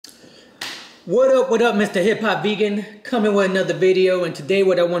What up, Mr. Hip Hop Vegan? Coming with another video, and today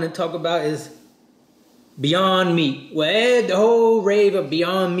what I want to talk about is Beyond Meat. Well, the whole rave of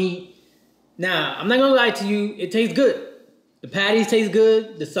Beyond Meat. Now, I'm not gonna lie to you, it tastes good. The patties taste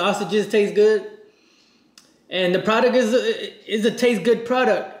good, the sausages taste good, and the product is a taste good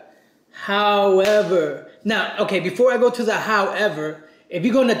product. However, now, okay, before I go to the however, if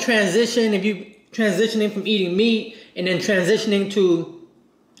you're gonna transition, if you transitioning from eating meat and then transitioning to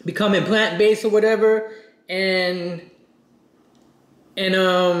becoming plant-based or whatever, and you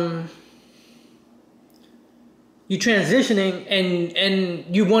transitioning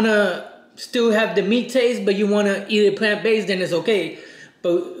and you want to still have the meat taste but you want to eat it plant-based, then it's okay.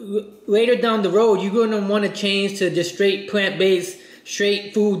 But later down the road, you're going to want to change to just straight plant-based,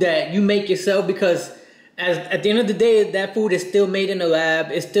 straight food that you make yourself, because at the end of the day, that food is still made in a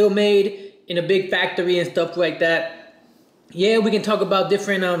lab. It's still made in a big factory and stuff like that. Yeah, we can talk about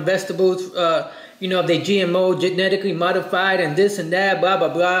different vegetables, you know, if they GMO, genetically modified, and this and that, blah, blah,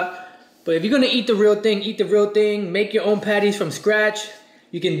 blah. But if you're going to eat the real thing, eat the real thing. Make your own patties from scratch.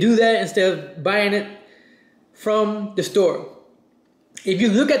 You can do that instead of buying it from the store. If you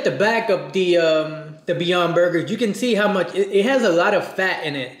look at the back of the Beyond Burgers, you can see how much, it has a lot of fat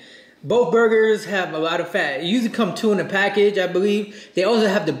in it. Both burgers have a lot of fat. It usually comes 2 in a package, I believe. They also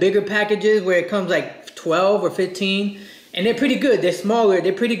have the bigger packages where it comes like 12 or 15. And they're pretty good. They're smaller.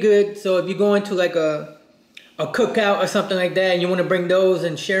 They're pretty good. So if you go into like a cookout or something like that and you want to bring those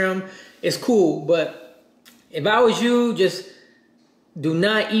and share them, it's cool. But if I was you, just do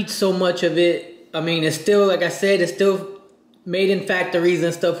not eat so much of it. I mean, it's still, like I said, it's still made in factories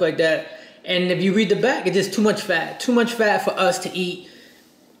and stuff like that. And if you read the back, it's just too much fat. Too much fat for us to eat.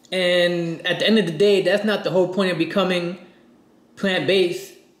 And at the end of the day, that's not the whole point of becoming plant-based.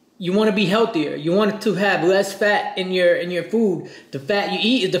 You want to be healthier. You want to have less fat in your food. The fat you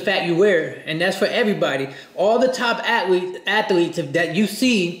eat is the fat you wear, and that's for everybody. All the top athletes that you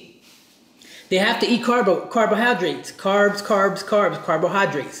see, they have to eat carbohydrates,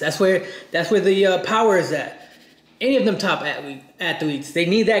 carbohydrates. That's where the power is at. Any of them top athletes, they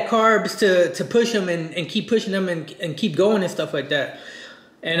need that carbs to push them and keep pushing them and keep going and stuff like that.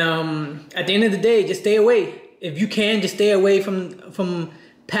 And at the end of the day, just stay away. If you can, just stay away from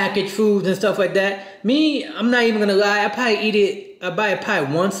packaged foods and stuff like that. Me, I'm not even gonna lie, I buy it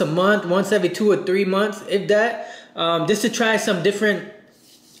probably once a month, once every 2 or 3 months, if that, just to try some different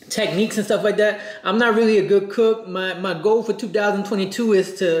techniques and stuff like that. I'm not really a good cook. My goal for 2022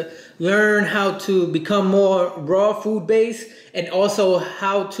 is to learn how to become more raw food based, and also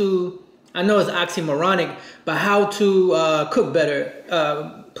how to, I know it's oxymoronic, but how to cook better,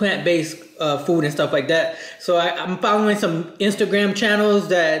 plant-based food and stuff like that. So I'm following some Instagram channels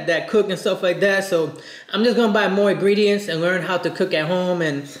that cook and stuff like that. So I'm just gonna buy more ingredients and learn how to cook at home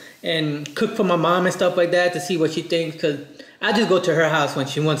and cook for my mom and stuff like that to see what she thinks. Cause I just go to her house when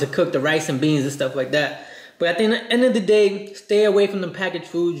she wants to cook the rice and beans and stuff like that. But at the end of the day, stay away from the packaged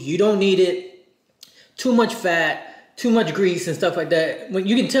foods. You don't need it. Too much fat, too much grease and stuff like that. When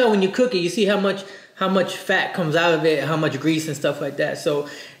you can tell when you cook it, you see how much fat comes out of it, how much grease and stuff like that. So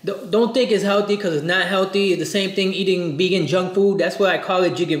don't think it's healthy, because it's not healthy. It's the same thing eating vegan junk food. That's why I call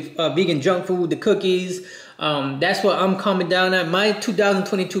it vegan junk food, the cookies. That's what I'm coming down at. My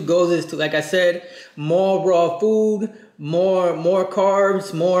 2022 goals is to, like I said, more raw food, more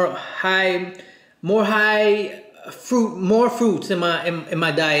carbs, more fruits in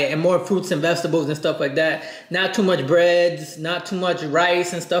my diet, and more fruits and vegetables and stuff like that. Not too much breads, not too much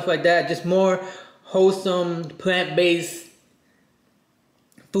rice and stuff like that. Just more wholesome, plant-based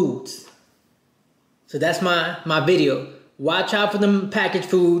foods. So that's my video. Watch out for them packaged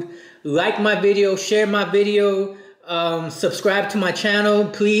food. Like my video, share my video, subscribe to my channel.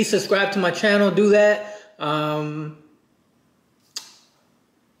 Please subscribe to my channel. Do that.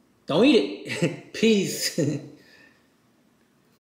 Don't eat it. Peace.